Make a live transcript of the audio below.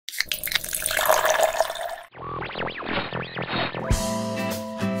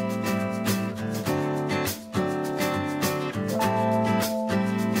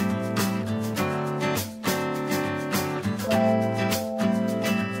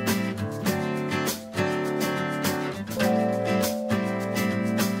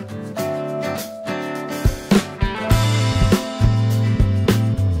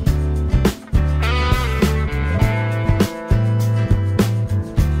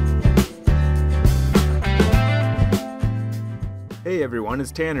Hey everyone,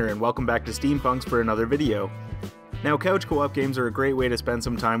 it's Tanner and welcome back to Steampunks for another video. Now, couch co-op games are a great way to spend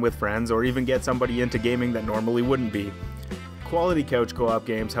some time with friends or even get somebody into gaming that normally wouldn't be. Quality couch co-op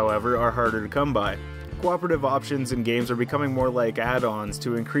games, however, are harder to come by. Cooperative options in games are becoming more like add-ons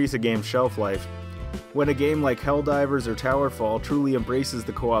to increase a game's shelf life. When a game like Helldivers or Towerfall truly embraces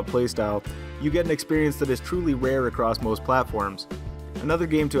the co-op playstyle, you get an experience that is truly rare across most platforms. Another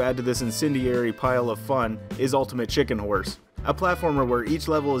game to add to this incendiary pile of fun is Ultimate Chicken Horse, a platformer where each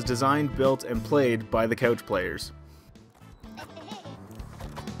level is designed, built, and played by the couch players.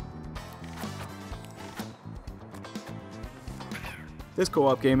 This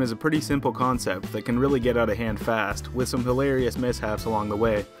co-op game is a pretty simple concept that can really get out of hand fast, with some hilarious mishaps along the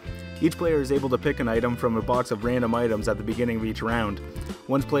way. Each player is able to pick an item from a box of random items at the beginning of each round.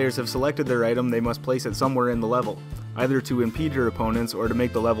 Once players have selected their item, they must place it somewhere in the level, either to impede your opponents or to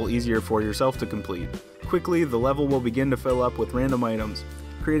make the level easier for yourself to complete. Quickly, the level will begin to fill up with random items,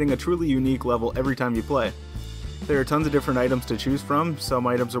 creating a truly unique level every time you play. There are tons of different items to choose from. Some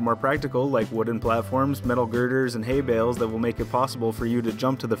items are more practical, like wooden platforms, metal girders, and hay bales that will make it possible for you to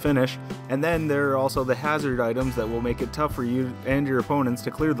jump to the finish, and then there are also the hazard items that will make it tough for you and your opponents to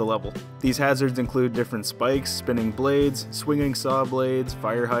clear the level. These hazards include different spikes, spinning blades, swinging saw blades,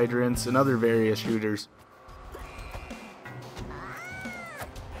 fire hydrants, and other various shooters.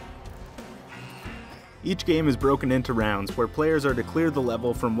 Each game is broken into rounds, where players are to clear the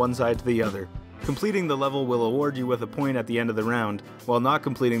level from one side to the other. Completing the level will award you with a point at the end of the round, while not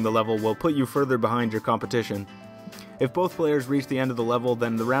completing the level will put you further behind your competition. If both players reach the end of the level,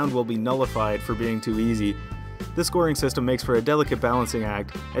 then the round will be nullified for being too easy. This scoring system makes for a delicate balancing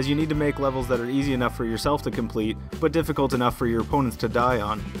act, as you need to make levels that are easy enough for yourself to complete, but difficult enough for your opponents to die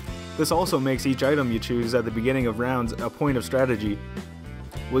on. This also makes each item you choose at the beginning of rounds a point of strategy.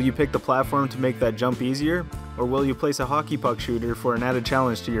 Will you pick the platform to make that jump easier, or will you place a hockey puck shooter for an added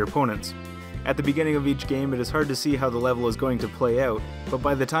challenge to your opponents? At the beginning of each game, it is hard to see how the level is going to play out, but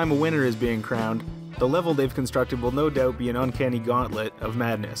by the time a winner is being crowned, the level they've constructed will no doubt be an uncanny gauntlet of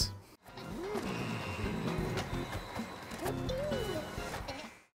madness.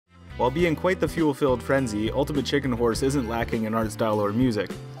 While being quite the fuel-filled frenzy, Ultimate Chicken Horse isn't lacking in art style or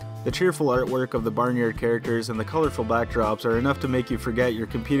music. The cheerful artwork of the barnyard characters and the colorful backdrops are enough to make you forget you're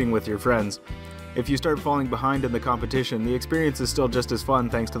competing with your friends. If you start falling behind in the competition, the experience is still just as fun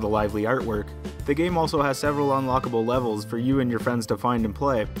thanks to the lively artwork. The game also has several unlockable levels for you and your friends to find and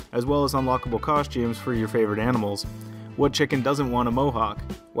play, as well as unlockable costumes for your favorite animals. What chicken doesn't want a mohawk?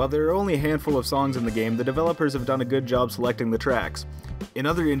 While there are only a handful of songs in the game, the developers have done a good job selecting the tracks. In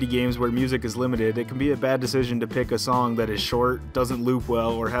other indie games where music is limited, it can be a bad decision to pick a song that is short, doesn't loop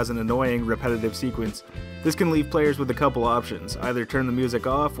well, or has an annoying, repetitive sequence. This can leave players with a couple options, either turn the music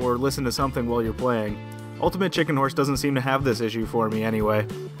off or listen to something while you're playing. Ultimate Chicken Horse doesn't seem to have this issue for me anyway.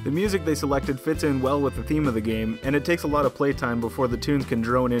 The music they selected fits in well with the theme of the game, and it takes a lot of playtime before the tunes can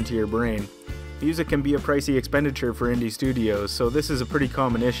drone into your brain. Music can be a pricey expenditure for indie studios, so this is a pretty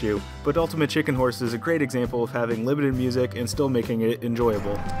common issue, but Ultimate Chicken Horse is a great example of having limited music and still making it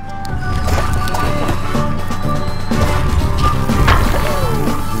enjoyable.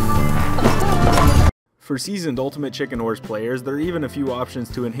 For seasoned Ultimate Chicken Horse players, there are even a few options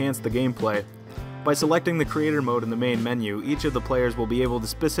to enhance the gameplay. By selecting the creator mode in the main menu, each of the players will be able to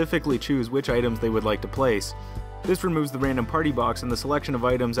specifically choose which items they would like to place. This removes the random party box and the selection of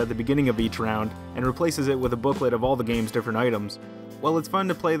items at the beginning of each round, and replaces it with a booklet of all the game's different items. While it's fun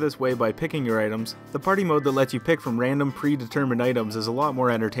to play this way by picking your items, the party mode that lets you pick from random predetermined items is a lot more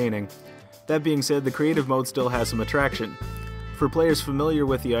entertaining. That being said, the creative mode still has some attraction. For players familiar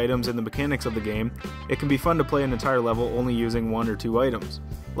with the items and the mechanics of the game, it can be fun to play an entire level only using one or two items,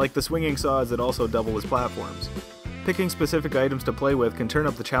 like the swinging saws that also double as platforms. Picking specific items to play with can turn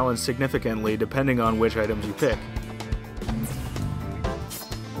up the challenge significantly depending on which items you pick.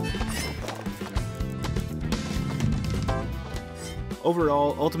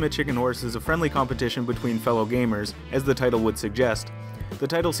 Overall, Ultimate Chicken Horse is a friendly competition between fellow gamers, as the title would suggest. The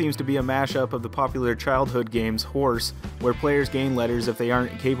title seems to be a mashup of the popular childhood games Horse, where players gain letters if they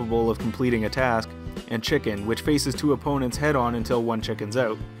aren't capable of completing a task, and Chicken, which faces two opponents head-on until one chicken's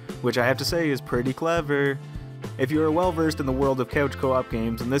out, which I have to say is pretty clever. If you are well versed in the world of couch co-op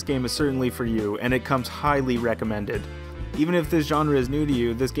games, then this game is certainly for you, and it comes highly recommended. Even if this genre is new to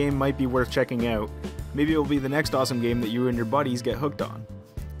you, this game might be worth checking out. Maybe it will be the next awesome game that you and your buddies get hooked on.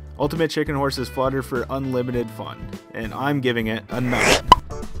 Ultimate Chicken Horse is fodder for unlimited fun, and I'm giving it a 9.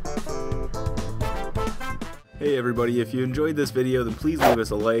 Hey everybody, if you enjoyed this video then please leave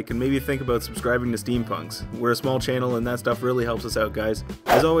us a like and maybe think about subscribing to Steampunks. We're a small channel and that stuff really helps us out, guys.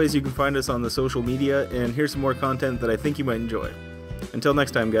 As always, you can find us on the social media, and here's some more content that I think you might enjoy. Until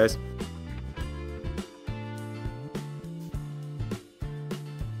next time, guys.